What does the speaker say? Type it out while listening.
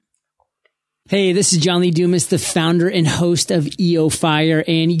Hey, this is John Lee Dumas, the founder and host of EO Fire,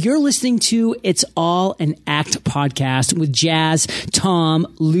 and you're listening to It's All an Act podcast with Jazz, Tom,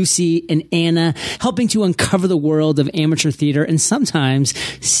 Lucy, and Anna, helping to uncover the world of amateur theater and sometimes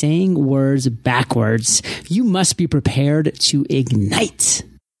saying words backwards. You must be prepared to ignite.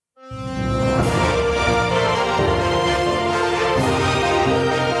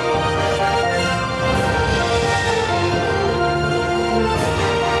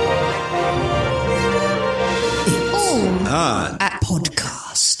 Act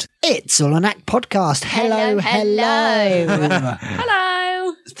podcast. It's All an Act podcast. Hello.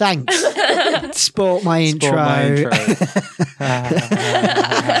 Hello. Thanks. Sport my intro.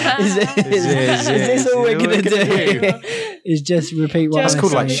 Is this all we're going to do? Is just repeat what That's I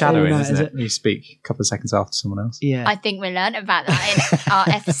called say like shadowing, all night, isn't it? You speak a couple of seconds after someone else. Yeah. I think we learned about that in our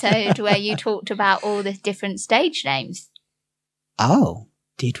episode where you talked about all the different stage names. Oh,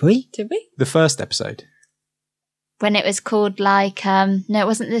 did we? Did we? The first episode. When it was called like, no, it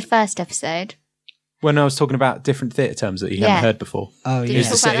wasn't the first episode. When I was talking about different theatre terms that you hadn't heard before. Oh, Did yeah. you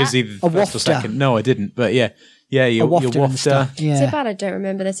talk about It was that? either A the first or wafter. second. No, I didn't. But yeah, your wafter and wafter. stuff. So Yeah. bad I don't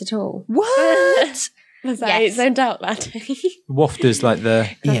remember this at all. What? Was that Yes. it zoned out that day? Wafter's like the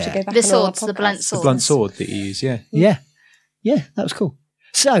Have to Yeah. go back The on all our swords, the blunt podcasts. swords. blunt sword that you use, yeah. Yeah. Yeah, that was cool.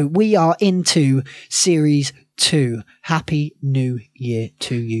 So we are into series 2. Happy New Year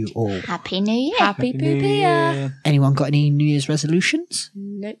to you all. Happy New Year. Happy Poopia. Anyone got any New Year's resolutions?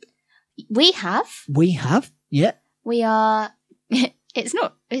 Nope. We have. We have. Yeah. We are. It's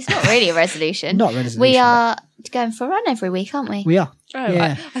not really a resolution. Not resolution. We are going for a run every week, aren't we? We are. Oh,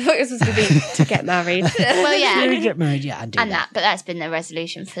 Yeah. I thought this was going to be to get married. Well, yeah. We get married, yeah, and do And that, but that's been the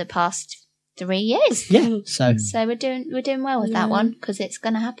resolution for the past 3 years. Yeah. So So we're doing well with that one because it's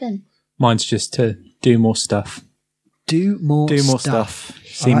going to happen. Mine's just to do more stuff. do more stuff. I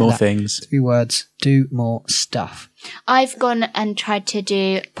See like more that. things. 3 words. Do more stuff. I've gone and tried to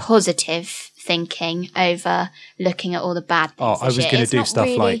do positive thinking over looking at all the bad things. Oh, I was this year. going to It's do not stuff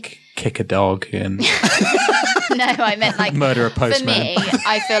really- like kick a dog and No, I meant like murder a for postman. me,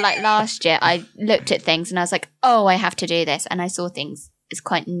 I feel like last year I looked at things and I was like, oh, I have to do this. And I saw things as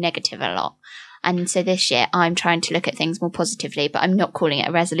quite negative a lot. And so this year I'm trying to look at things more positively, but I'm not calling it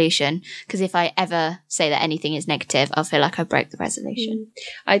a resolution because if I ever say that anything is negative, I'll feel like I broke the resolution.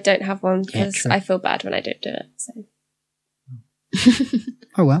 I don't have one Yeah, because true. I feel bad when I don't do it. So.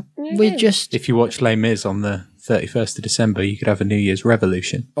 Oh well. We Yeah. just If you watch Les Mis on the 31st of December, you could have a New Year's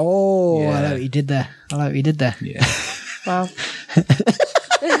revolution. Oh, I Yeah. like what you did there. Yeah. Well,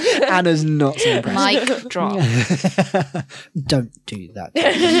 Anna's not so impressed. Mic drop. Don't do that.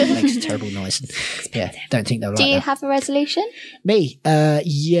 It makes a terrible noise. Yeah, don't think they'll Do like you that. have a resolution? Me?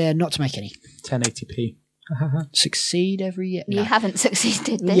 Yeah, not to make any. 1080p. Succeed every year. You No. haven't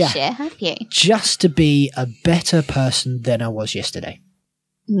succeeded this Yeah. year, have you? Just to be a better person than I was yesterday.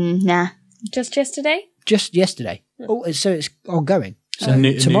 Nah. just yesterday, Just yesterday. Oh, so it's ongoing. So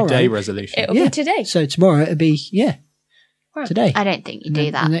new tomorrow. day resolution. it'll Yeah. be today. So tomorrow it'll be Wow. today. I don't think you And do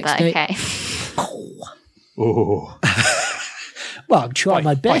then that, the next but day- okay. Oh. Well, I'm trying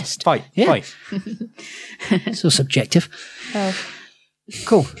my best. Fight. Yeah. It's all subjective. Oh.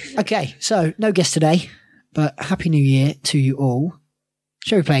 Cool. Okay, so no guest today, but Happy New Year to you all.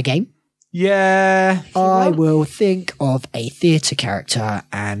 Shall we play a game? Yeah. I will think of a theatre character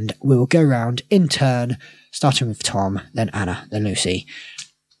and we will go round in turn, starting with Tom, then Anna, then Lucy.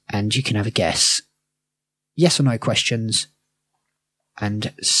 And you can have a guess. Yes or no questions.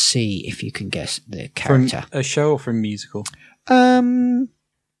 And see if you can guess the From character. a show or from musical? From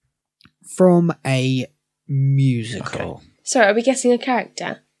a musical. Sorry, are we guessing a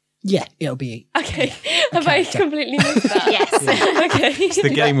character? Yeah, it'll be. Okay. Have I character. completely missed that? Yes. Okay. It's the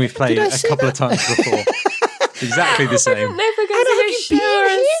game we've played Did I a say couple of times before. It's exactly the I same. don't know if we're going to do a show or a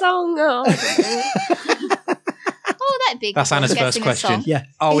song. Oh, that'd be That's good. Anna's first Guessing a question. song. Yeah.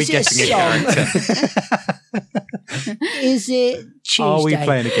 Are we Is it guessing a song? character? Is it Tuesday? Are we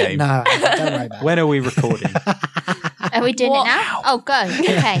playing a game? No, don't worry about When are we recording? Are we doing What? it now? Oh, go.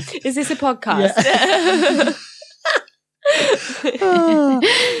 Okay. Is this a podcast?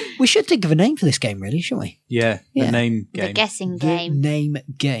 it. We should think of a name for this game, really, shouldn't we? Yeah, Yeah. the name The game. guessing The game. name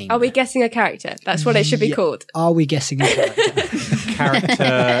game. Are we guessing a character? That's what it should be Yeah. called. Are we guessing a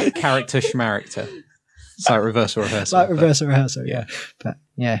character? character schmaracter. It's like reversal rehearsal. Like reverse rehearsal, yeah. But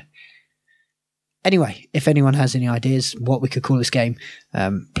yeah. Anyway, if anyone has any ideas what we could call this game,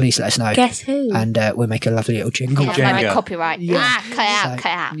 please let us know. Guess who? And we'll make a lovely little jingle. Yeah, Jenga. like copyright. Yeah. Ah,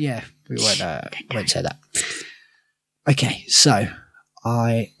 cut out. Yeah, we won't say that. Okay, so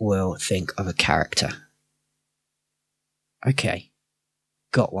I will think of a character. Okay,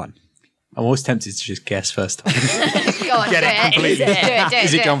 got one. I'm always tempted to just guess first time. Go on, Get do it completely. Do it.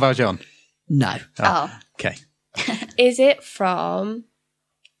 Is it John Valjean? No. Oh. Okay. Is it from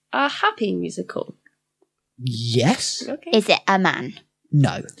a happy musical? Yes. Okay. Is it a man?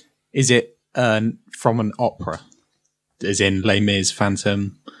 No. Is it from an opera? As in Les Mis,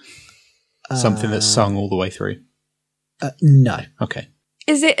 Phantom? Something that's sung all the way through? No. Okay.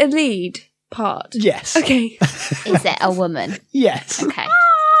 Is it a lead part? Yes. Okay. Is it a woman? Yes. Okay.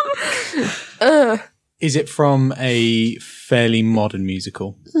 Is it from a fairly modern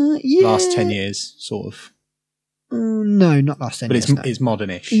musical? Yeah. Last 10 years, sort of. No, not last 10 But years. no. it's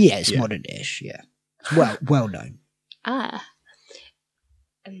modern-ish. Yeah, it's modern-ish, yeah. It's well known. Oh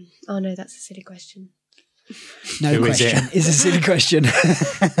no, that's a silly question. No Who is question. it? It's a silly question.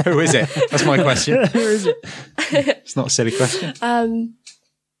 Who is it? That's my question. Who is it? It's not a silly question.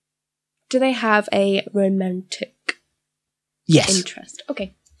 Do they have a romantic Yes. interest?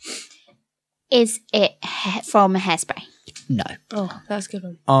 Okay. Is it from Hairspray? No. Oh, that's a good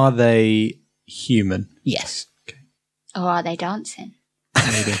one. Are they human? Yes. Or are they dancing?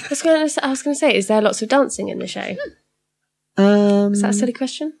 Maybe. I was going to say, is there lots of dancing in the show? Is that a silly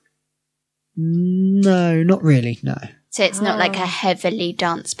question? No, not really, no. So it's not like a heavily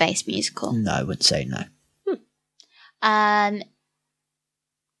dance-based musical. No, I would say no.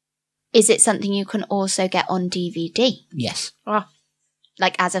 Is it something you can also get on DVD? Yes.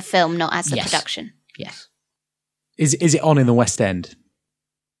 Like as a film, not as a Yes. production? Yes. Is it on in the West End?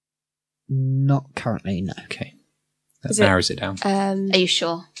 Not currently, no. Okay. That Is it- narrows it down. Are you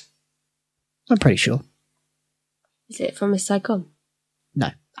sure? I'm pretty sure. Is it from a Saigon?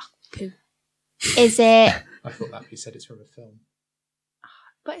 No. Pooh. Is it I thought that you said it's from a film.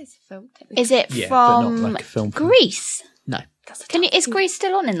 But it's a film, technically. is it Yeah, but not from like a film. Greece? No. Is Greece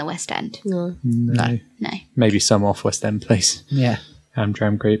still on in the West End? No. No. No. Maybe some off West End place. Yeah.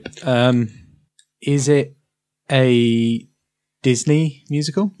 Hamdram Grape. Is it a Disney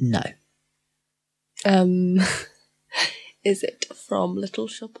musical? No. Is it from Little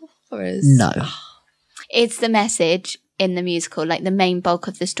Shop of Horrors? No. Is the message in the musical, like the main bulk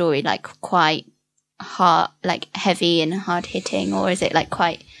of the story, like quite hard, like heavy and hard hitting, or is it like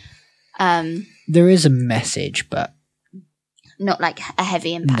quite There is a message, but not like a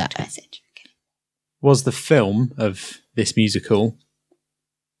heavy impact No. message? Okay. Was the film of this musical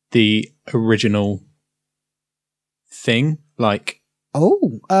the original thing? Like,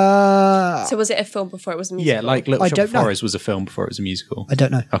 So was it a film before it was a musical? yeah, like Little I Shop don't of know. Horrors was a film before it was a musical. I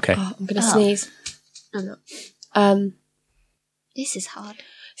don't know. Okay. Oh, I'm going to sneeze. I'm not. This is hard.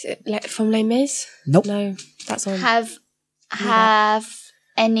 Is it like from Les Mis? Nope. No, that's on. Have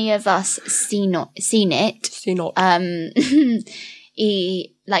any of us seen it? Do not.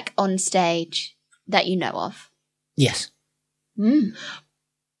 Like on stage that you know of? Yes.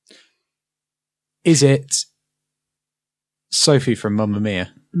 Is it Sophie from Mamma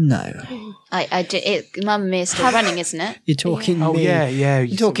Mia? No. I do. Mamma Mia is still running, isn't it? You're talking Oh, me. yeah.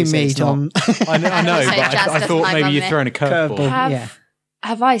 You're talking said me, it's not. Tom. I know, So but Jazz I doesn't thought like maybe Mamma you'd Mia. thrown a curveball. Yeah.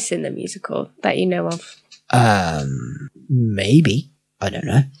 Have I seen the musical that you know of? Maybe. I don't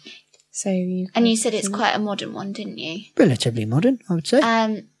know. So you And you said it's quite a modern one, didn't you? Relatively modern, I would say.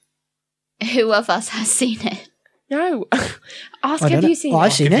 Who of us has seen it? No. Ask I don't have know. you seen Oh, it?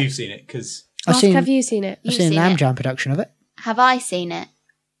 I've seen Have it. you seen it? Because I've Ask seen, have you seen it? I've You've seen an seen Lamb it. Jam production of it. Have I seen it?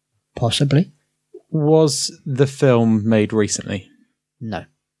 Possibly. was the film made recently? No.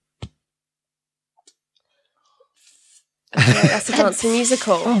 Okay, that's a dancing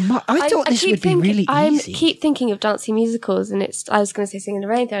musical. Oh, I thought this keep would be really I easy. keep thinking of dancing musicals, and I was going to say Singing in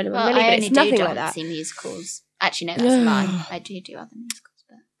the Rain, Throwing a Well, Millie, I but only it's nothing do like that. dancing musicals. Actually, no, that's a lie. I do other musicals,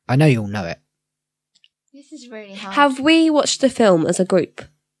 but I know you'll know it. this is really hard. Have we watched the film as a group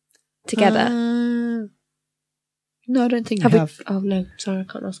together? No, I don't think have we we? have. Oh no, sorry, I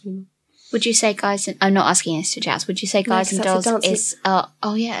can't ask anymore. Would you say Guys and... I'm not asking this to Jazz. Would you say Guys 'cause and that's a Dolls dancing- is...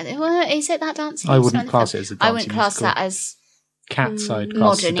 oh, yeah. Well, is it that dancing? I It's wouldn't not a class film. it as a I dancing wouldn't class musical. that as... Cat's Side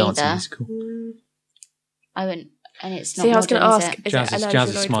class as a modern dancing either. musical. I wouldn't... And it's not See, I was going to modern, is ask. it? Is Jazz it is- an Jazz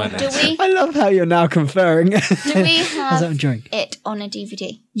is Android smiling. robot? Do we... I love how you're now conferring. Do we As I'm have enjoying. it on a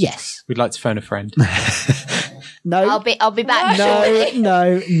DVD? Yes. We'd like to phone a friend. No. I'll be back No, shortly.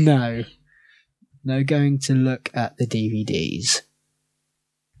 no. No going to look at the DVDs.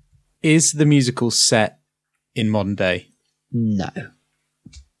 Is the musical set in modern day? No.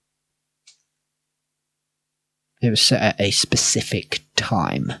 It was set at a specific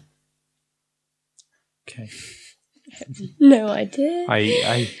time. Okay. No idea.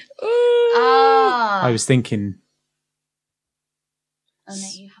 I Ah. was thinking. Oh, no,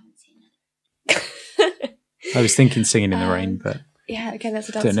 you haven't seen it. I was thinking Singing in the Rain, but Yeah, again, that's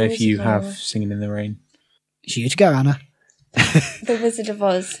a I dancing don't know if you musical. have Singing in the Rain. It's you to go, Anna. The Wizard of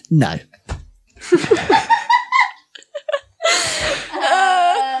Oz. No.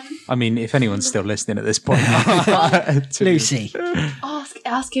 I mean, if anyone's still listening at this point, Lucy.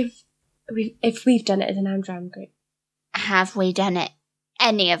 Ask if we've done it as an Amdram group. Have we done it,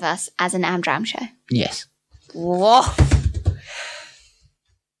 any of us, as an Amdram show? Yes. Whoa.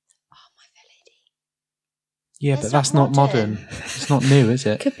 Yeah, but that's not modern. It's not new, is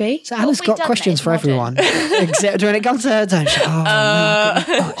it? Could be. So Anna's we got done questions that for is everyone, except when it comes to her turn.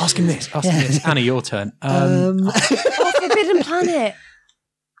 Oh, ask him this. Ask him this. Anna, your turn. Oh, Forbidden Planet.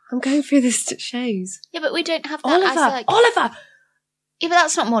 I'm going through the shows. Yeah, but we don't have that as like... Oliver! Yeah, but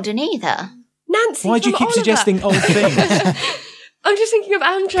that's not modern either. Nancy Why do you from keep Oliver. suggesting old things? I'm just thinking of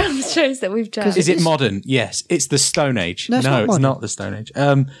Amdram shows that we've done. Is it modern? Yes. It's the Stone Age. No, it's not it's modern. not the Stone Age.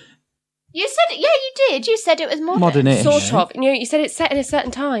 You said it. Yeah, you did. You said it was modern. Modern-ish. Sort of. You said it's set in a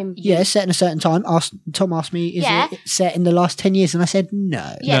certain time. Yeah, set in a certain time. Tom asked me, is Yeah. it set in the last 10 years? And I said,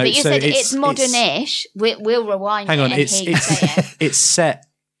 no. Yeah, No, but you so said it's- it's modern-ish. We'll rewind Hang it on. and It's hear you say it. it's set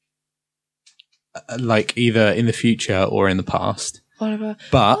like either in the future or in the past, Oliver.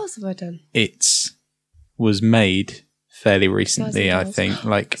 but What else have I done? it was made fairly recently. I Dolls. think.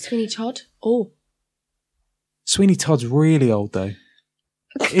 Like Sweeney Todd. Oh. Sweeney Todd's really old though.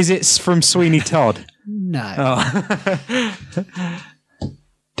 Is it from Sweeney Todd? No. Oh.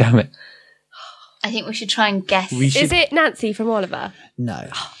 Damn it. I think we should try and guess. We should. Is it Nancy from Oliver? No.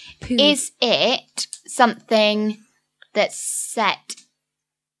 Is it something that's set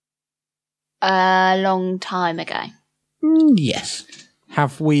a long time ago? Yes.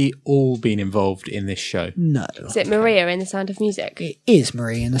 Have we all been involved in this show? No. Is it Maria in The Sound of Music? It is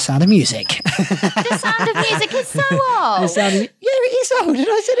Marie in The Sound of Music. The Sound of Music is so old. The Sound of, yeah, it is old. And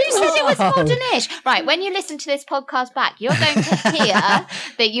I said it You said it was old. modern-ish. Right, when you listen to this podcast back, you're going to hear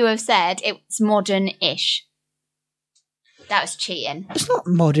that you have said it's modern-ish. That was cheating. It's not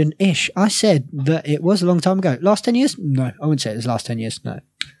modern-ish. I said that it was a long time ago. Last 10 years? No. I wouldn't say it was last 10 years. No.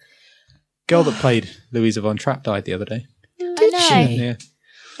 Girl that played Louisa Von Trapp died the other day. Did know. she? Yeah.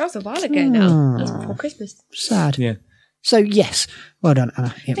 That was a while ago now. That was before Christmas. Sad. Yeah. So, yes. Well done,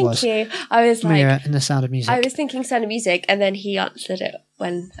 Anna. It Thank was. you. I was like, Mira in The Sound of Music. I was thinking Sound of Music, and then he answered it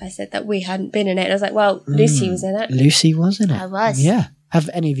when I said that we hadn't been in it. And I was like, well, Lucy was in it. Lucy was in it. I was. Yeah. Have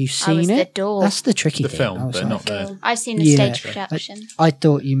any of you I was seen the it? door. That's the tricky The thing. film, I was but like- not the. I've seen the Yeah. stage production. I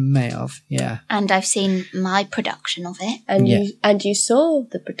thought you may have. Yeah. And I've seen my production of it. And Yeah. you saw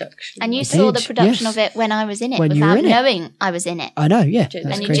the production. And you I saw the did, production yes. of it when I was in it, When you were without in it. knowing I was in it. I know, yeah. And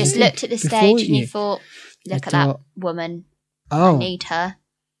That's And you crazy just thing. looked at the Before stage and you thought, look at that thought- woman. I Oh. need her.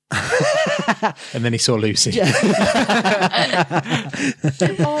 And then he saw Lucy.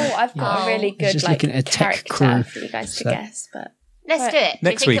 Oh, I've got a really good just looking at a tech character crew. for you guys to So- guess, but Let's do it. Do you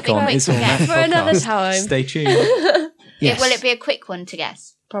Next think week it'll be on quick It's to All guess? Matt For another podcast. time. Stay tuned. Yes. Will it be a quick one to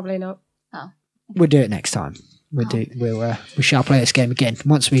guess? probably not. We'll do it next time. We shall play this game again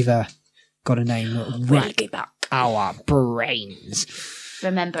once we've got a name that will We'll rack be back. our brains.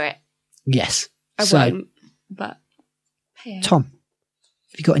 Remember it. Yes. I So, won't, but hey, Tom,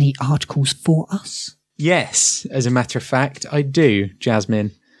 have you got any articles for us? Yes, as a matter of fact, I do,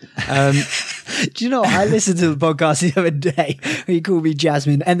 Jasmine. Do you know what? I listened to the podcast the other day where you called me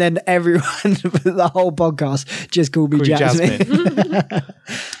Jasmine, and then everyone, the whole podcast, just called me Called you Jasmine.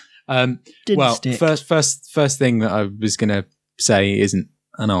 Didn't Well, stick. first thing that I was going to say isn't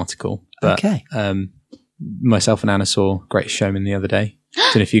an article, but Okay. myself and Anna saw Greatest Showman the other day.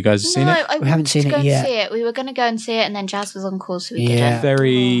 Don't know if you guys have seen it. I We haven't wanted seen to it go and yet. see it. We were going to go and see it, and then Jazz was on call, so we Yeah. didn't.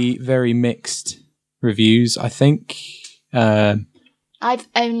 Very, very mixed reviews, I think. I've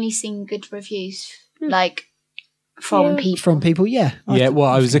only seen good reviews, like from people. From people, yeah. Yeah, well,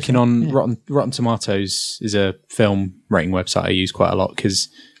 I was looking on yeah. Rotten Tomatoes is a film rating website I use quite a lot because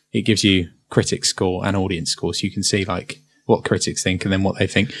it gives you critic score and audience score, so you can see like what critics think and then what they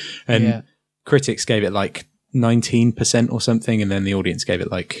think. And Yeah. critics gave it like 19% or something, and then the audience gave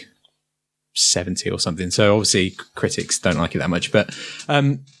it like 70 or something. So obviously critics don't like it that much, but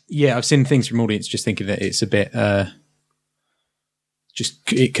yeah, I've seen things from audience just thinking that it's a bit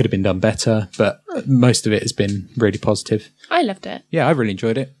just it could have been done better, but most of it has been really positive. I loved it. Yeah, I really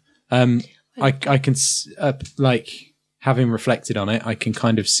enjoyed it. I can like having reflected on it, I can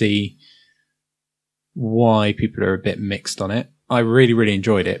kind of see why people are a bit mixed on it. I really, really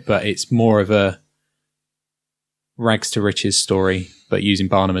enjoyed it, but it's more of a rags to riches story, but using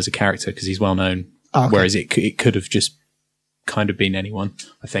Barnum as a character because he's well known. Okay. Whereas it could have just kind of been anyone,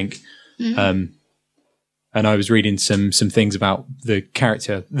 I think. and I was reading some things about the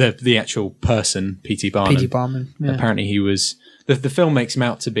character, the actual person, P.T. Barnum. P.T. Barnum. Yeah. Apparently he was... The film makes him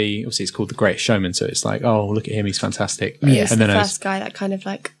out to be... Obviously, it's called The Greatest Showman, so it's like, oh, look at him, he's fantastic. Yeah. He's And the then first guy that kind of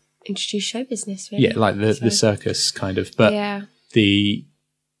like introduced show business, really. yeah, like the circus kind of. But yeah.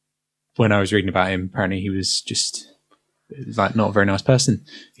 when I was reading about him, apparently he was just like not a very nice person.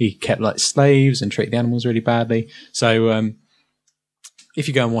 He kept like slaves and treated the animals really badly. So if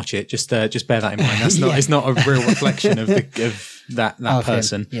you go and watch it, just bear that in mind. That's not it's not a real reflection of that Of him,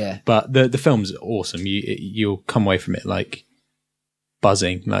 person. yeah. But the film's awesome. You'll come away from it like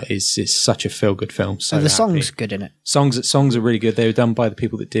buzzing. Like it's such a feel good film. So the happy. song's good in it. Songs are really good. They were done by the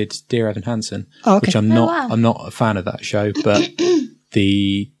people that did Dear Evan Hansen, Oh, okay. which I'm wow. not a fan of that show, but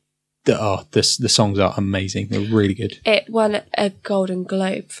the songs are amazing. They're really good. It won a Golden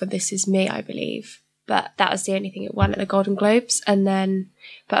Globe for This Is Me, I believe. But that was the only thing it won at the Golden Globes. And then,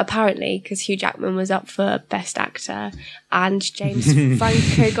 but apparently, because Hugh Jackman was up for Best Actor and James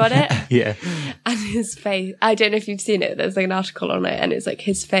Franco got it. Yeah. And his face, I don't know if you've seen it, there's like an article on it, and it's like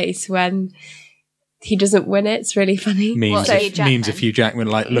his face when he doesn't win it. It's really funny. Memes Hugh Jackman? of Hugh Jackman,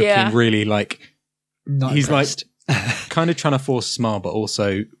 like looking Yeah. really like, Not he's impressed. like kind of trying to force a smile, but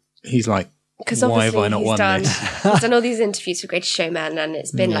also he's like, Because why have obviously I not he's won done, this? he's done all these interviews with Greatest Showman, and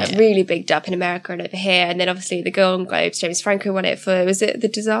it's been like really bigged up in America and over here. And then obviously the Golden Globes, James Franco won it for, was it The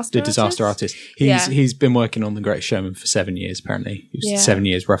Disaster The Disaster Artist. He's been working on The Greatest Showman for 7 years, apparently. Yeah. 7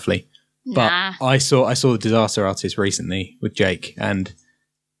 years, roughly. But Nah. I saw The Disaster Artist recently with Jake, and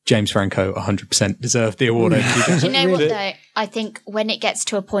James Franco 100% deserved the award. over Hugh Do you Jackman. know what though? I think when it gets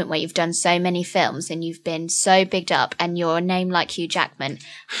to a point where you've done so many films and you've been so bigged up and you're a name like Hugh Jackman,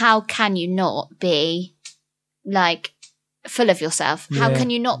 how can you not be like full of yourself? How Yeah.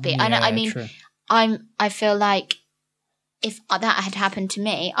 can you not be? I mean, true. I feel like if that had happened to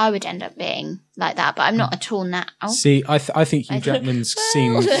me, I would end up being like that, but I'm not at all now. See, I think Hugh Jackman's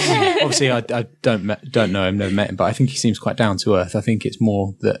seems... Obviously, I don't know him, never met him, but I think he seems quite down to earth. I think it's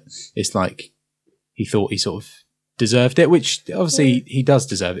more that it's like he thought he sort of deserved it, which obviously he does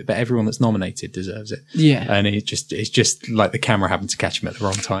deserve it, but everyone that's nominated deserves it. Yeah. And it's just like the camera happened to catch him at the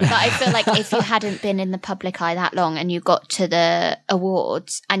wrong time. But I feel like if you hadn't been in the public eye that long and you got to the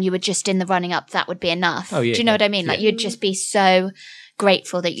awards and you were just in the running up, that would be enough. Oh, yeah, Do you know yeah, what I mean? Like yeah. you'd just be so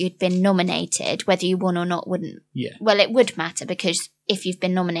grateful that you'd been nominated, whether you won or not wouldn't. Yeah. Well, it would matter because if you've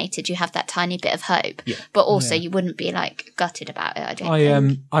been nominated, you have that tiny bit of hope. Yeah. But also you wouldn't be like gutted about it. I don't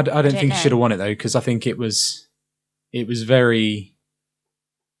think. I don't think know. he should have won it though, because I think it was very...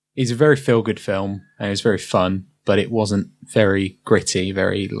 It's a very feel-good film, and it was very fun, but it wasn't very gritty,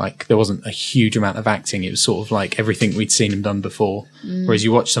 very, like, there wasn't a huge amount of acting. It was sort of like everything we'd seen him done before. Whereas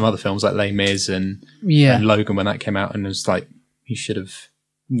you watch some other films like Les Mis and Logan when that came out, and it was like, he should have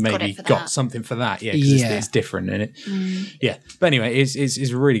maybe for got that. something for that. Yeah, because Yeah. it's different in it. Yeah. But anyway, it's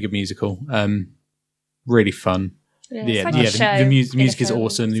a really good musical. Really fun. It's like a show the in a music is film,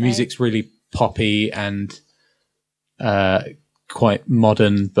 awesome. The so- music's really poppy and quite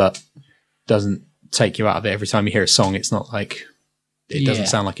modern, but doesn't take you out of it. Every time you hear a song, it's not like it doesn't Yeah.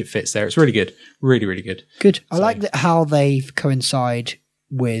 sound like it fits there. It's really good, really, really good. Good. I like how they've coincide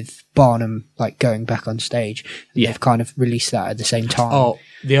with Barnum, like going back on stage. Yeah. They've kind of released that at the same time. Oh,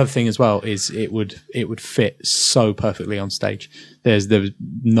 the other thing as well is it would fit so perfectly on stage. There was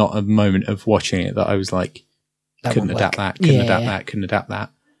not a moment of watching it that I was like, That couldn't won't adapt work. that, couldn't Yeah. adapt that, couldn't adapt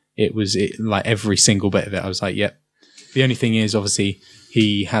that. It was like every single bit of it. I was like, yep. The only thing is, obviously,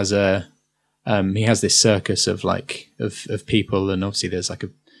 he has this circus of of people, and obviously there's like a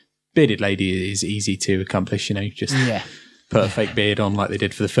bearded lady is easy to accomplish. You know, just Yeah. put a fake beard on like they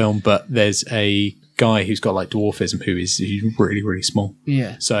did for the film. But there's a guy who's got like dwarfism who's really, really small.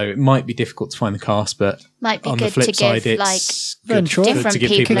 Yeah. So it might be difficult to find the cast, but Might be on the good flip to side, give like it's Vern good Troy. to different give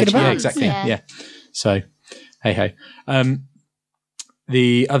people people a yeah, chance, exactly. yeah. Yeah. So, hey ho.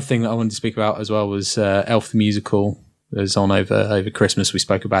 The other thing that I wanted to speak about as well was Elf the Musical. It was on over Christmas. We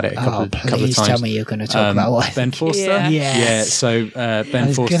spoke about it a couple of Please times. tell me you're going to talk about what. Ben Forster. Yeah. Yes. Yeah. So I Ben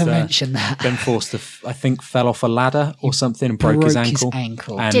was going to Forster. mention that. Ben Forster, I think, fell off a ladder or something and broke his ankle.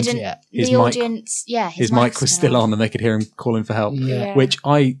 And didn't yeah. his the mic- audience? Yeah, His mic was still on, and they could hear him calling for help. Yeah. Which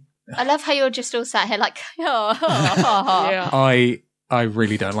I love how you're just all sat here like, Yeah. I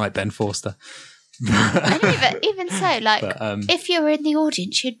really don't like Ben Forster. And even so, like, But, if you were in the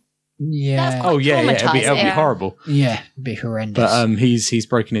audience, you'd Yeah. oh yeah, it'd be traumatising. horrible. Yeah. It'd be horrendous. But he's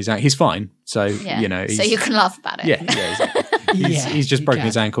broken his ankle. He's fine. So yeah. you know, he's, so you can laugh about it. yeah, exactly. Yeah, he's just you broken can.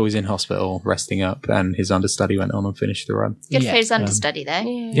 his ankle. He's in hospital, resting up, and his understudy went on and finished the run. Good Yeah. for his understudy though.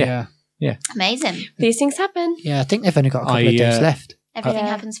 Yeah. Amazing. These things happen. Yeah, I think they've only got a couple I, of days left. Everything Yeah.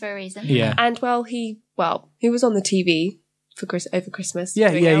 happens for a reason. Yeah. And he was on the TV for over Christmas.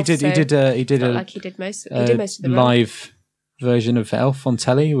 Yeah, doing yeah, he Elf, did. so He did felt a like he did most of the run. live version of Elf on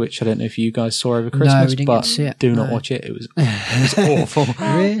telly, which I don't know if you guys saw over Christmas, we didn't but get to see it. do not No. watch it. It was awful.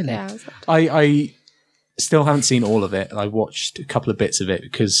 Really? Yeah, I was like, I still haven't seen all of it. I watched a couple of bits of it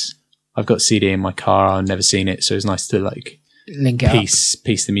because I've got CD in my car. I've never seen it, so it's nice to like Link it up.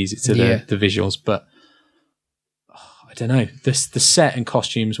 piece the music to Yeah. the visuals. But I don't know. The set and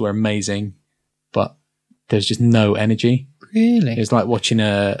costumes were amazing, but there's just no energy. Really? It was like watching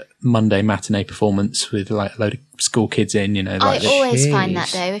a Monday matinee performance with like a load of school kids in, you know. I Like always find that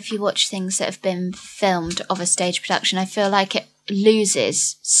Jeez. though, if you watch things that have been filmed of a stage production, I feel like it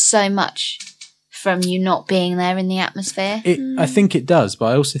loses so much from you not being there in the atmosphere. I think it does, but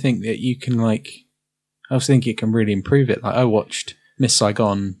I also think that you can I also think it can really improve it. Like I watched Miss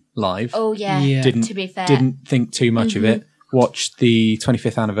Saigon live. Oh yeah, Yeah. to be fair, Didn't think too much of it. Watched the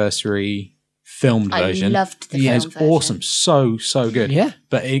 25th anniversary filmed I version. loved the Yeah, film It's version. awesome, so good. Yeah.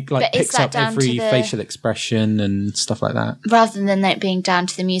 but it But is picks that up down every to the- facial expression and stuff like that. Rather than it being down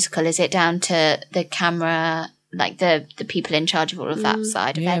to the musical, is it down to the camera, like the people in charge of all of that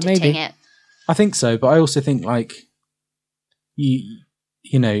side of yeah, editing maybe. it? I think so, but I also think like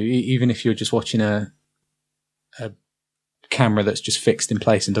you know, even if you're just watching a camera that's just fixed in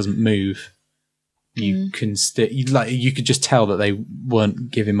place and doesn't move, you can you could just tell that they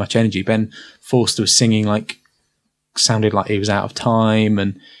weren't giving much energy. Ben Forster was singing sounded like he was out of time,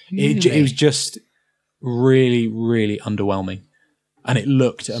 and it was just really, really underwhelming. And it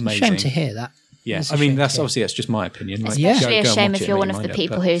looked amazing. Shame to hear that. Yeah, It's a I mean shame that's to hear. obviously that's just my opinion. Like, Yeah. Especially go a and shame watch if it you're and one make of your the mind up,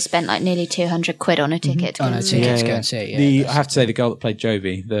 people but- who spent like nearly 200 quid on a ticket. to On go a and see ticket it. to go and see it. Yeah, I have to say the girl that played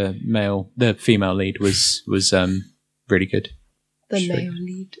Jovi, the female lead was really good. the male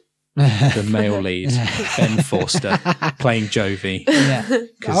lead. The male lead, Ben Forster, playing Jovi. yeah.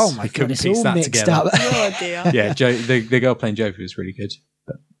 'Cause Oh my we god, couldn't it's piece all that mixed together. up. Oh dear. Yeah, the girl playing Jovi was really good.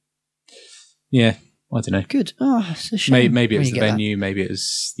 But yeah, I don't know. Good. Oh, it's a shame. Maybe it when was you the get that. venue. Maybe it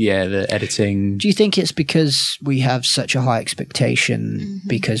was the editing. Do you think it's because we have such a high expectation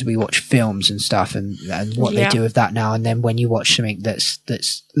because we watch films and stuff and what they Yeah. do with that now, and then when you watch something that's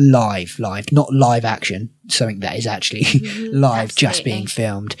live, not live action, something that is actually live, just Absolutely. being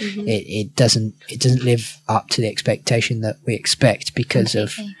filmed, it doesn't live up to the expectation that we expect because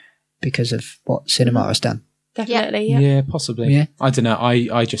of what cinema has done. Definitely, yeah. Yeah, possibly. Yeah. I don't know.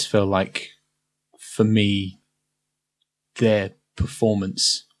 I just feel like for me, their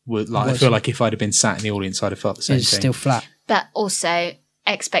performance would I feel like if I'd have been sat in the audience, I'd have felt the same It's thing. still flat. But also,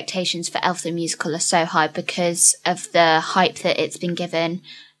 expectations for Elf the Musical are so high because of the hype that it's been given,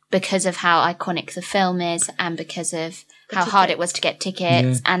 because of how iconic the film is, and because of how hard it was to get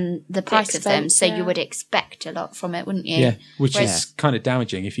tickets and the price of them. expense, So yeah. you would expect a lot from it, wouldn't you? Yeah, which Whereas- is kind of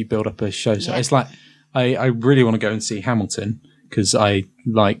damaging if you build up a show. So Yeah. it's like I really want to go and see Hamilton because I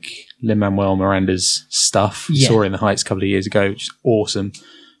like Lin-Manuel Miranda's stuff. Yeah. Saw it in the Heights a couple of years ago, which is awesome.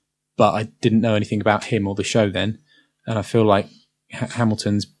 But I didn't know anything about him or the show then, and I feel like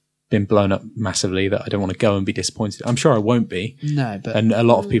Hamilton's been blown up massively. That I don't want to go and be disappointed. I'm sure I won't be. No, but And a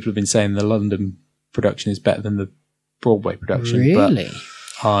lot of people have been saying the London production is better than the Broadway production. really,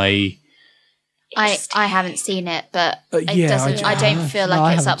 But I haven't seen it, but it yeah, doesn't. I don't feel No, I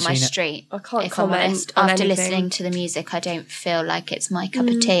like it's haven't up my seen it. street. I can't if I'm comment honest. on After anything. listening to the music, I don't feel like it's my cup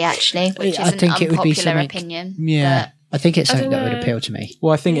of tea. Actually, which I is an think it would be unpopular something. opinion. Yeah, I think it's I something don't that would know. appeal to me.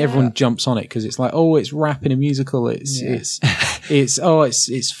 well, I think everyone jumps on it because it's like, oh, it's rap in a musical. It's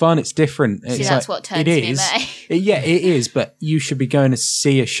fun. It's different. It's that's like, what turns it me is. away. Yeah, it is. But you should be going to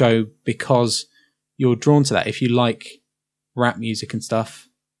see a show because you're drawn to that. If you like rap music and stuff,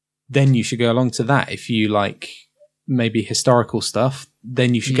 then you should go along to that. If you like maybe historical stuff,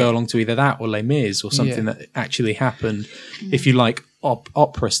 then you should go along to either that or Les Mis or something that actually happened. If you like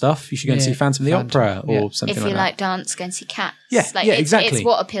opera stuff, you should go and see Phantom of the Opera or something If like you that. like dance, go and see Cats. Yeah, like, yeah, it's, exactly. It's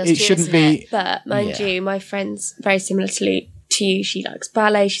what appeals It to you, shouldn't isn't be. it? But mind Yeah. you, my friend's very similar to you. She likes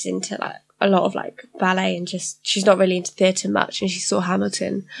ballet. She's into like a lot of like ballet, and just she's not really into theatre much. And she saw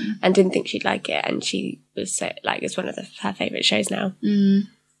Hamilton and didn't think she'd like it, and she was so, like, it's one of her favourite shows now.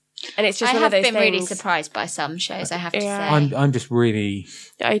 And it's just I one have of those been really things- surprised by some shows, I have to Yeah. say. I'm just really.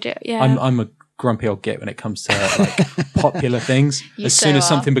 I do, yeah. I'm a grumpy old git when it comes to like popular things. You As soon so as are.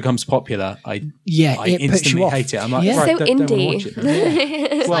 something becomes popular, I Yeah, I it puts you instantly off. hate it. I'm like, Yeah. right, So don't wanna indie. watch it then.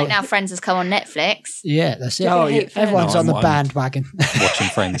 It's like now Friends has come on Netflix. Yeah, that's it. Oh, yeah. Everyone's No, on the I'm bandwagon. Watching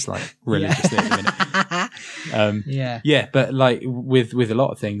Friends like religiously at the minute. Yeah. Yeah, but like with a lot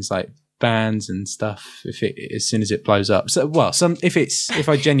of things like bands and stuff, if it as soon as it blows up, so if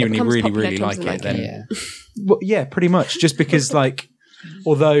I genuinely becomes really popular, really Tom's like like it, then Yeah. well, yeah, pretty much. Just because like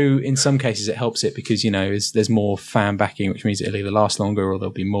Although in some cases it helps it because, there's more fan backing, which means it'll either last longer or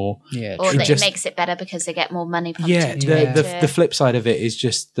there'll be more. Yeah. Or true. that it makes it better because they get more money pumped Yeah, into the flip side of it is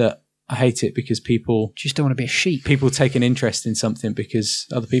just that I hate it because people Just don't want to be a sheep. take an interest in something because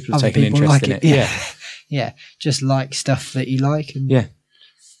other people have Other taken people interest like in it. it. Yeah. Yeah. Just like stuff that you like. And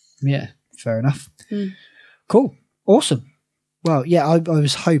Yeah. Fair enough. Cool. Awesome. Well, yeah, I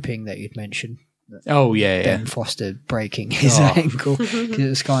was hoping that you'd mention Oh, yeah. Ben Foster breaking his Oh. ankle because it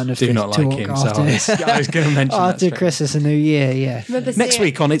was kind of Do the not like talk him. So after, I was going to mention that after straight. Christmas and New Year. Yeah. Remember Next seeing-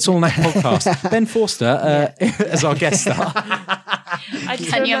 week on It's All Knack podcast, Ben Forster as our guest star. I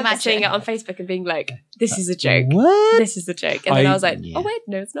just Can you remember seeing it imagine? on Facebook and being like, "This is a joke. What? This is a joke." And then I was like, Yeah. "Oh wait,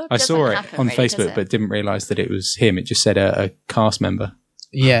 no, it's not." I Doesn't saw it happen on really, does Facebook, it? but didn't realise that it was him. It just said a cast member.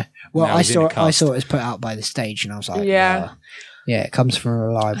 Yeah. Well, No, I he's in a saw cast. it was put out by the stage, and I was like, Yeah. yeah, it comes from a I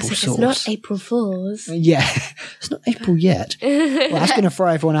reliable was like, source. it's not April Fool's. Yeah, it's not April yet. Well, that's going to throw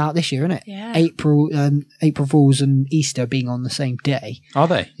everyone out this year, isn't it? Yeah. April Fools and Easter being on the same day. Are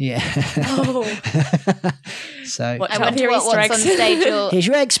they? Yeah. Oh. So Watch I out wonder for your what's Easter on eggs. stage. Or here's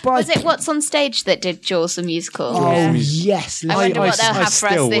your egg spice. was it What's on Stage that did Jaws the musical? Oh Yeah. yes. I wonder what they'll I have for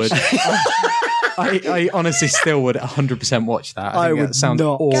us still this would. year. I honestly still would 100% watch that. I I think would that sounds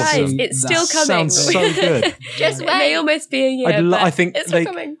not. awesome. Guys, it's still That coming. Sounds so good. Just It may wait. almost be a year. I but think it's still they,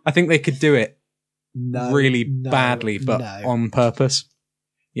 coming. I think they could do it No, really no, badly, but no. on purpose.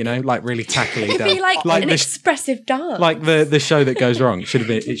 Like really tackily It'd done. be like an the, expressive dance. like the show that goes wrong. It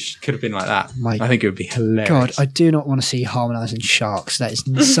could have been like that. My I think it would be hilarious. God, I do not want to see harmonising sharks. That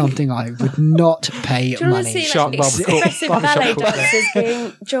is something I would not pay Do you want to money. see Shark like Barber- expressive Barbershop ballet Quartet. dancers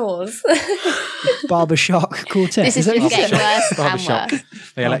being Jaws? Barber Shark Quartet. This is that just what you getting said? worse and Barbershop.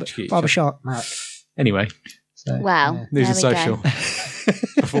 worse. They electrocute. Barber each other. Shark. Mark. Anyway, So, Wow. yeah. news and There we social.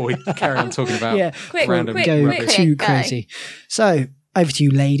 Before we carry on talking about Yeah. Quick, random quick, Go rubbish. too Go. crazy. So over to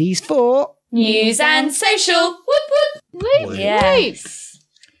you, ladies, for News and social. Whoop whoop. Woo. Yes.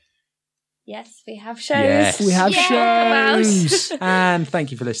 Yes, we have shows. Yes. we have Yeah. shows. And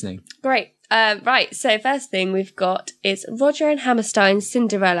thank you for listening. Great. Right, so first thing we've got is Roger and Hammerstein's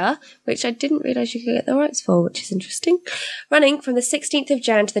Cinderella, which I didn't realise you could get the rights for, which is interesting. Running from the 16th of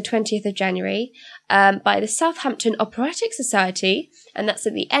Jan to the 20th of January by the Southampton Operatic Society, and that's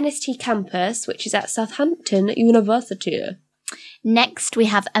at the NST campus, which is at Southampton University. Next, we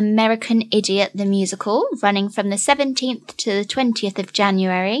have American Idiot the Musical, running from the 17th to the 20th of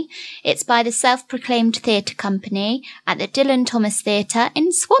January. It's by the self-proclaimed theatre company at the Dylan Thomas Theatre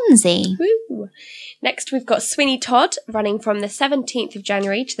in Swansea. Woo! Next, we've got Sweeney Todd, running from the 17th of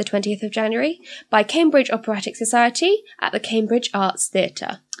January to the 20th of January by Cambridge Operatic Society at the Cambridge Arts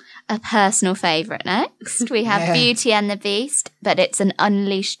Theatre. A personal favourite next. We have Yeah. Beauty and the Beast, but it's an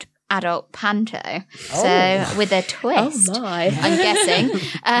unleashed adult panto. Oh. So, with a twist. Oh my. I'm guessing,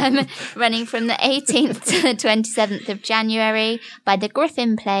 running from the 18th to the 27th of January by the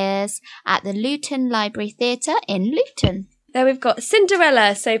Griffin Players at the Luton Library Theatre in Luton. Then we've got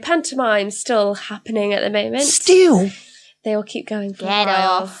Cinderella, so pantomime still happening at the moment. Still, They all keep going for Get a while.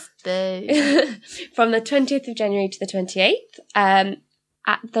 off, boo. From the 20th of January to the 28th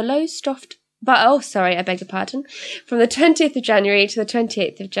at the Lowestoft. I beg your pardon. From the 20th of January to the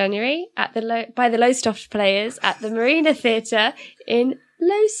 28th of January at by the Lowestoft Players at the Marina Theatre in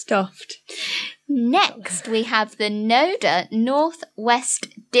Lowestoft. Next, we have the NODA North West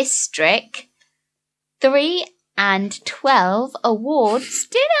District 3 and 12 Awards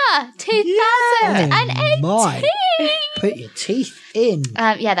Dinner 2018. my. Put your teeth in.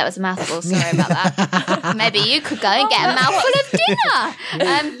 Yeah, that was a mouthful. Sorry about that. Maybe you could go and get a mouthful of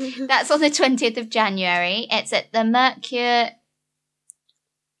dinner. That's on the 20th of January. It's at the Mercure.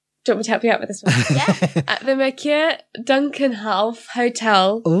 Do you want me to help you out with this one? Yeah. At the Mercure Duncanhalf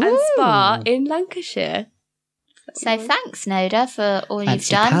Hotel and Ooh. Spa in Lancashire. So thanks, Noda, for all you've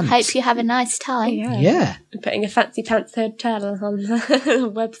Fancy done. pants. Hope you have a nice time. Yeah. I'm putting a fancy pants hotel on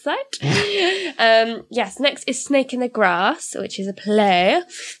the website. Yes, next is Snake in the Grass, which is a play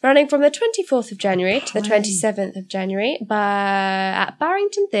running from the 24th of January to the 27th of January at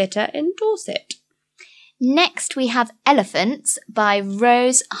Barrington Theatre in Dorset. Next, we have Elephants by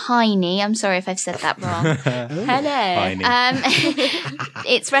Rose Heine. I'm sorry if I've said that wrong. Hello. Fine.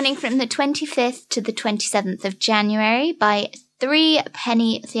 It's running from the 25th to the 27th of January by Three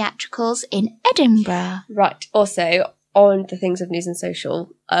Penny Theatricals in Edinburgh. Right, also on the things of news and social,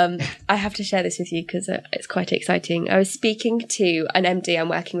 I have to share this with you because it's quite exciting. I was speaking to an MD I'm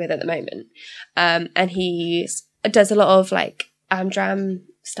working with at the moment, and he does a lot of like Amdram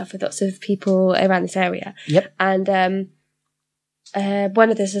stuff with lots of people around this area. Yep. And one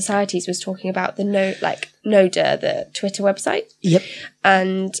of the societies was talking about the Noda, the Twitter website. Yep.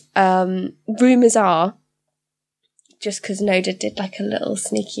 And rumours are, just because Noda did like a little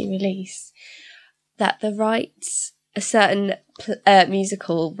sneaky release, that the rights, a certain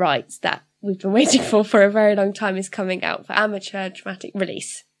musical rights that we've been waiting for a very long time is coming out for amateur dramatic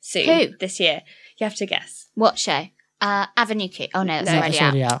release soon. Who? This year. You have to guess. What show? Avenue Q. Oh no, that's No, already It's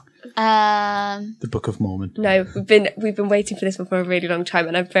already out. out. The Book of Mormon. No, we've been waiting for this one for a really long time,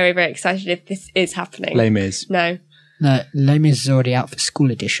 and I'm very, very excited if this is happening. Les Mis. No. No, Les Mis is already out for school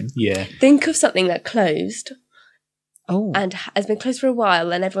edition. Yeah. Think of something that closed Oh. and has been closed for a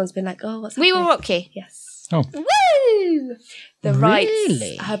while, and everyone's been like, "Oh, what's We happening?" Will Rock You. Yes. Oh. Woo! The Really?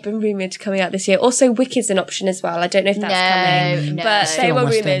 rights have been rumoured coming out this year. Also, Wicked's an option as well. I don't know if that's coming. No. But Still they on were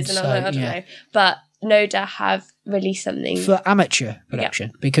West rumours, End, and I don't yeah. know. But Noda have released something. For amateur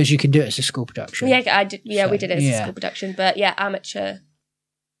production, because you can do it as a school production. Yeah, I did. Yeah, we So, did it as a yeah. school production, but yeah, amateur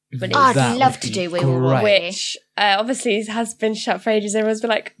release. I'd That love would to be do We Will great. Rock You. Which obviously has been shut for ages. Everyone's been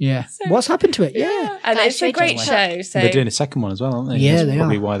like, Yeah. So- What's happened to it? Yeah. and Guys, it's should a we great just show. So They're doing a second one as well, aren't they? Yeah, That's they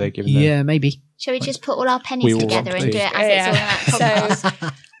probably are. why they're giving them. Yeah, maybe. Shall we just put all our We pennies Will together Rock and do You. it as it's all that podcast? So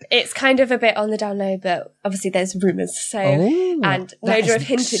it's kind of a bit on the down low, but obviously there's rumours. So Oh, and that Noda is have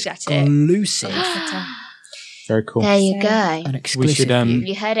hinted at it. Exclusive. Very cool. There you So- go. An exclusive. should, view.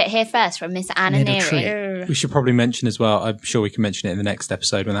 You heard it here first from Miss Anna Little Neary. treat. Ew. We should probably mention as well, I'm sure we can mention it in the next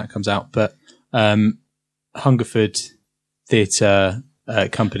episode when that comes out, but Hungerford Theatre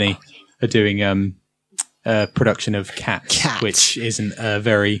Company are doing a production of Cats, Cats. which isn't a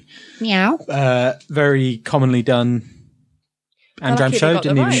very Meow. very commonly done Andram lucky they show. got the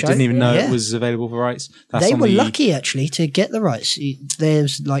Didn't rights. even know Yeah. it was available for rights. That's They on were the- lucky actually to get the rights.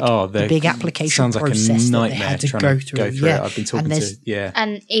 There's like the big application sounds like process a that they nightmare had to trying go to through. go through yeah. it. I've been talking And to there's-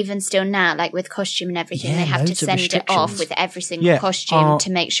 And even still now, like with costume and everything, Yeah, they have to loads of send it off restrictions. with every single Yeah, costume to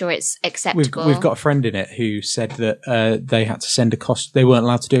make sure it's acceptable. We've got a friend in it who said that they had to send a they weren't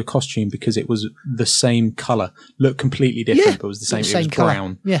allowed to do a costume because it was the same colour, looked completely different, Yeah, but was the same. the It was colour.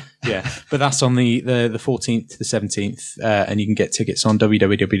 brown. Yeah. Yeah, but that's on the 14th to the 17th, and you can get tickets on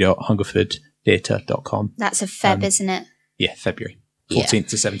www.hungerfordtheatre.com. That's a Feb, isn't it? Yeah, February 14th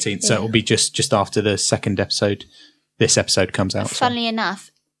to 17th. So it'll be just after the second episode. This episode comes out. So. Funnily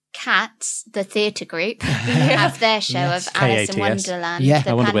enough, Cats, the theatre group, have their show Yes. of Alice in KATS. Wonderland, Yeah.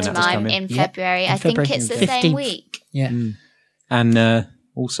 the I wonder when that's pantomime coming. in Yeah, February. in I think February. it's the 15th. same week. Yeah. And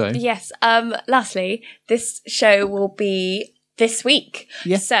also, Yes. Lastly, this show will be this week.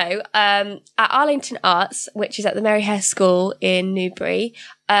 Yeah. So at Arlington Arts, which is at the Mary Hare School in Newbury,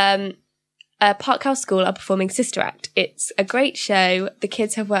 Park House School are performing Sister Act. It's a great show. The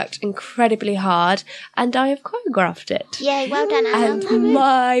kids have worked incredibly hard, and I have choreographed it. Yay, well done, Anna. And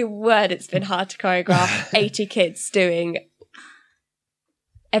my word, it's been hard to choreograph 80 kids doing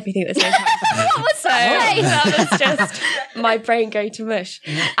everything at the same time. So that was just my brain going to mush.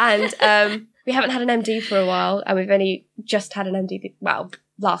 And we haven't had an MD for a while, and we've only just had an MD,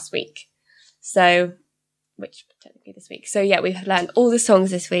 last week. So, which technically this week. So yeah, we've learned all the songs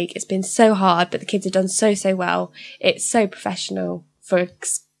this week. It's been so hard, but the kids have done so well. It's so professional for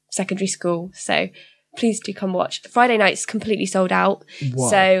secondary school. So please do come watch. Friday night's completely sold out. Wow.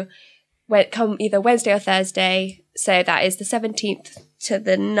 So come either Wednesday or Thursday. So that is the 17th to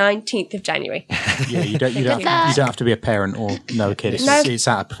the 19th of January. yeah, you don't have to be a parent or know a kid. It's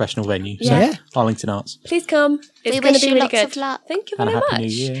at a professional venue. So Yeah. Arlington Arts. Please come. It's We going to wish be you really lots good. of luck. Thank you And a very happy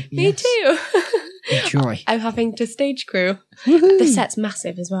much. new year. Me Yes. too. Enjoy. I'm having to stage crew. The set's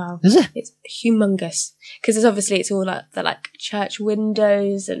massive as well. Is it? It's humongous because it's all like the church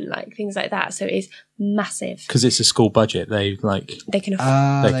windows and like things like that. So it's massive. Because it's a school budget, they They can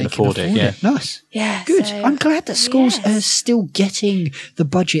afford. They can afford it, yeah. Nice. Yeah, Good. so- I'm glad that schools Yes. are still getting the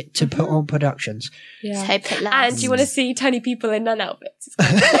budget to put on productions. Yeah. Let's hope it lasts. And you want to see tiny people in nun outfits? It's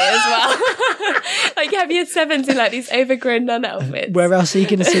kind of cool as well. Like have year sevens in like these overgrown nun outfits. Where else are you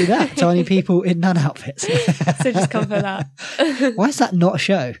going to see that? Tiny people in nun outfits. So just come for that. Why is that not a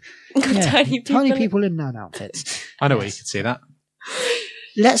show? Yeah, Tiny people. in nun outfits. I know where you can see that.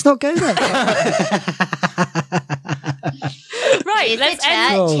 Let's not go there. Right, Here's let's the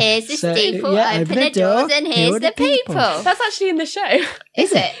end. Cool. church, here's the So, steeple, yeah, open the doors, and here's the people. That's actually in the show.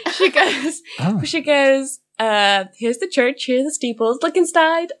 Is it? Oh. She goes, here's the church, here's the steeples. Look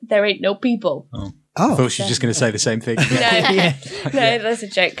inside, there ain't no people. I Oh. thought she was just going to say the same thing. No, Yeah. no, that's a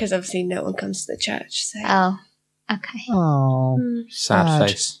joke because obviously no one comes to the church. So Oh, okay. Oh. Sad Sad.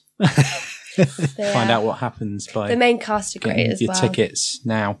 face. yeah. Find out what happens by The main cast are great getting as your well. tickets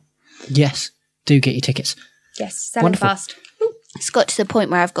now. Yes. Do get your tickets. Yes, selling Wonderful. fast. It's got to the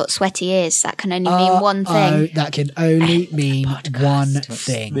point where I've got sweaty ears. That can only mean one thing. Oh, that can only mean one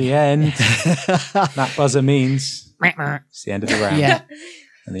thing. The end. That buzzer means it's the end of the round. Yeah,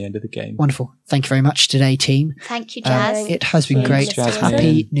 And the end of the game. wonderful. Thank you very much today, team. Thank you, Jazz. It has been Thanks, great. Jasmine.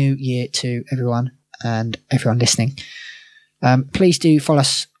 Happy New Year to everyone and everyone listening. Please do follow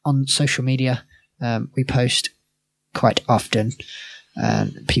us on social media. We post quite often.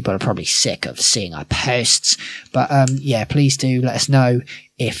 People are probably sick of seeing our posts, but yeah, please do let us know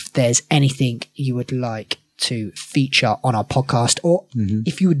if there's anything you would like to feature on our podcast, or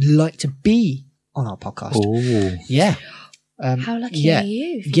if you would like to be on our podcast. Oh. Yeah. How lucky yeah. are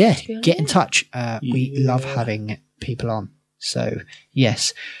you? if you Yeah, to be on get in here? touch. We love having people on. So,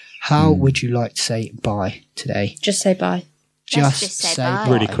 yes. How would you like to say bye today? Just say bye. Let's just say bye.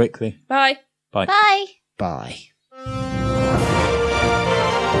 Really quickly. Bye. Bye. Bye. Bye.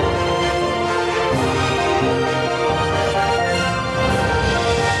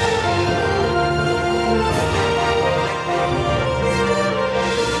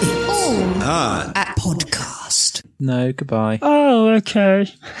 At podcast. No, goodbye. Oh, okay.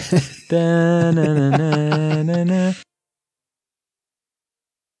 Da-na-na-na-na-na.